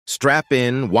Strap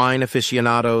in, wine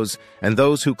aficionados, and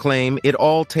those who claim it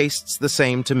all tastes the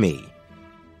same to me.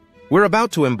 We're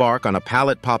about to embark on a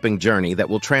palate-popping journey that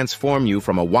will transform you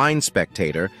from a wine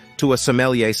spectator to a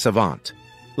sommelier savant.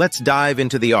 Let's dive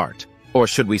into the art, or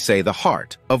should we say the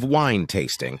heart, of wine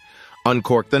tasting.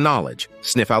 Uncork the knowledge,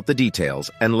 sniff out the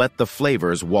details, and let the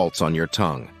flavors waltz on your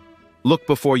tongue. Look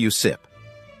before you sip.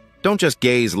 Don't just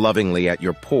gaze lovingly at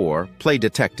your pour, play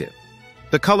detective.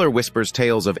 The color whispers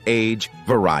tales of age,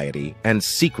 variety, and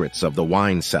secrets of the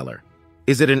wine cellar.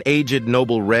 Is it an aged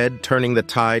noble red turning the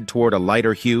tide toward a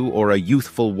lighter hue, or a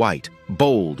youthful white,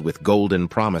 bold with golden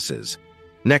promises?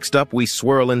 Next up, we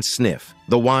swirl and sniff,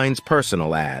 the wine's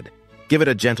personal ad. Give it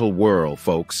a gentle whirl,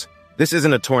 folks. This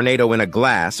isn't a tornado in a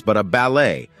glass, but a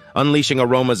ballet, unleashing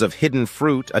aromas of hidden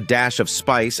fruit, a dash of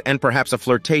spice, and perhaps a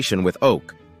flirtation with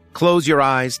oak. Close your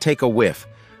eyes, take a whiff.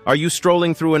 Are you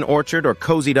strolling through an orchard or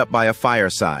cozied up by a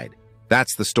fireside?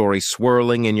 That's the story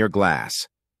swirling in your glass.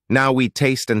 Now we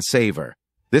taste and savor.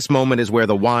 This moment is where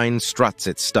the wine struts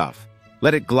its stuff.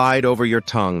 Let it glide over your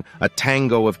tongue, a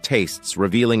tango of tastes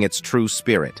revealing its true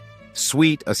spirit.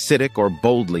 Sweet, acidic, or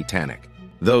boldly tannic.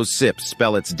 Those sips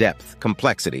spell its depth,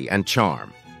 complexity, and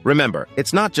charm. Remember,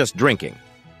 it's not just drinking.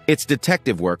 It's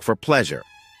detective work for pleasure.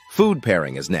 Food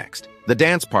pairing is next, the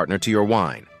dance partner to your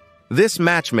wine. This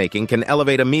matchmaking can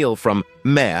elevate a meal from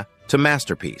meh to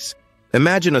masterpiece.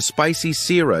 Imagine a spicy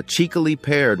Syrah cheekily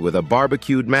paired with a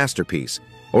barbecued masterpiece,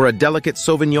 or a delicate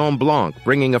Sauvignon Blanc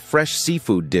bringing a fresh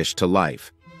seafood dish to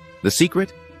life. The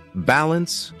secret?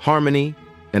 Balance, harmony,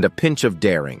 and a pinch of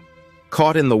daring.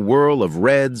 Caught in the whirl of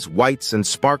reds, whites, and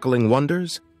sparkling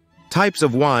wonders? Types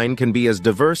of wine can be as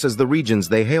diverse as the regions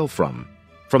they hail from.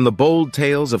 From the bold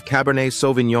tales of Cabernet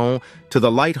Sauvignon to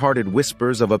the light-hearted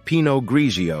whispers of a Pinot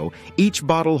Grigio, each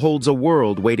bottle holds a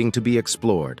world waiting to be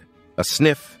explored. A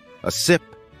sniff, a sip,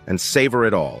 and savor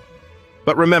it all.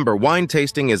 But remember, wine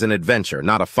tasting is an adventure,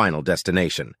 not a final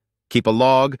destination. Keep a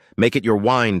log, make it your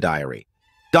wine diary.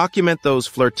 Document those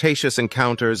flirtatious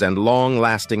encounters and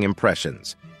long-lasting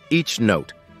impressions. Each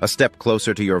note, a step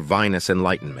closer to your vinous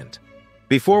enlightenment.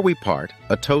 Before we part,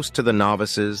 a toast to the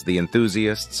novices, the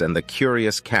enthusiasts, and the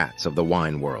curious cats of the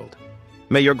wine world.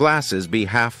 May your glasses be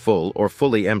half full or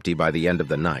fully empty by the end of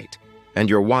the night, and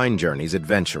your wine journeys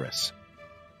adventurous.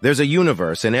 There's a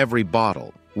universe in every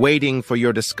bottle, waiting for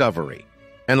your discovery.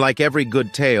 And like every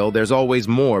good tale, there's always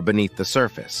more beneath the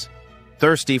surface.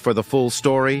 Thirsty for the full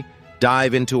story?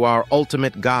 Dive into our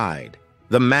ultimate guide,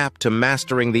 the map to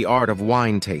mastering the art of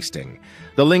wine tasting.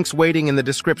 The link's waiting in the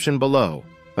description below.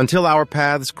 Until our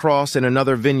paths cross in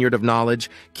another vineyard of knowledge,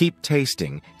 keep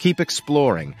tasting, keep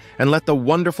exploring, and let the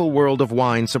wonderful world of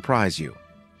wine surprise you.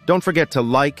 Don't forget to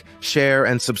like, share,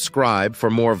 and subscribe for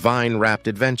more vine-wrapped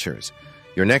adventures.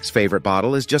 Your next favorite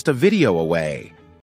bottle is just a video away.